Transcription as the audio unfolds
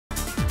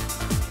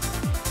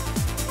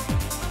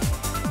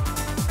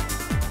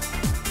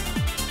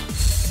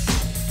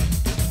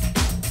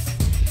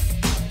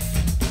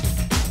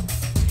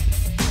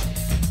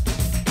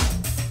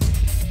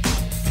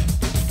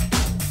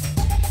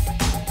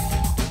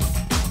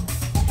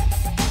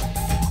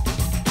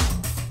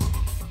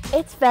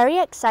It's very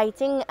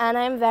exciting and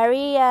I'm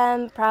very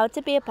proud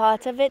to be a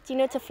part of it. You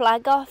know, to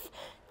flag off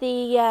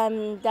the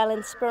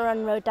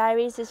on Road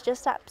Diaries is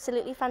just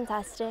absolutely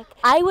fantastic.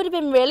 I would have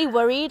been really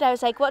worried. I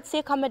was like, what's the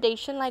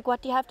accommodation? Like,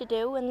 what do you have to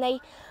do? And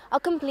they are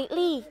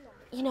completely,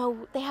 you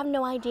know, they have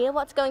no idea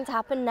what's going to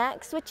happen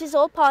next, which is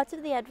all part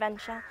of the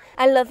adventure.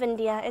 I love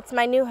India. It's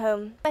my new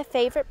home. My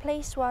favourite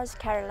place was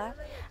Kerala.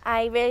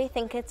 I really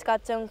think it's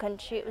God's own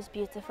country. It was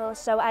beautiful.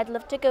 So I'd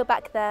love to go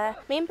back there.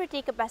 Me and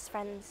Pratik are best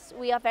friends.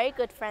 We are very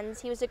good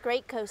friends. He was a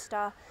great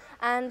co-star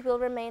and we'll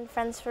remain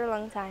friends for a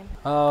long time.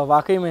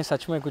 वाकई मैं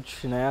सच में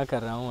कुछ नया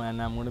कर रहा हूँ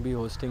and I'm going to be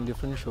hosting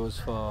different shows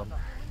for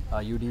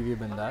UTV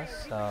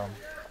बिंदास.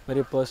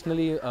 मेरे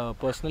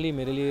पर्सनली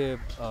मेरे लिए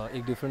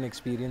एक डिफरेंट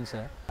एक्सपीरियंस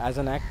है as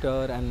an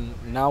actor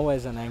and now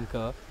as an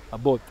anchor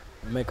both.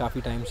 मैं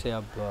काफ़ी टाइम से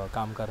अब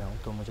काम कर रहा हूँ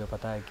तो मुझे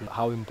पता है कि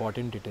how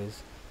important it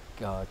is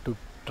to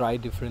try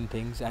different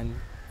things and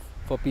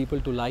for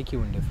people to like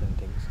you in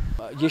different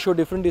things. ये शो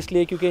डिफरेंट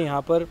इसलिए क्योंकि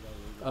यहाँ पर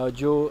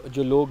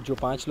जो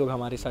 5 लोग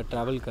हमारे साथ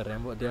ट्रैवल कर रहे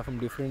हैं वो they are from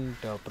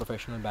different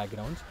professional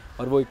backgrounds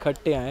और वो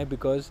इकट्ठे आए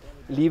because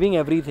leaving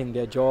everything,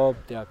 their job,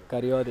 their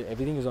career,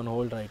 everything is on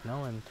hold right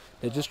now and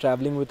they are just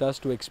travelling with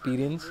us to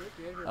experience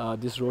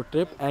this road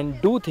trip and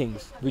do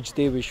things which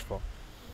they wish for.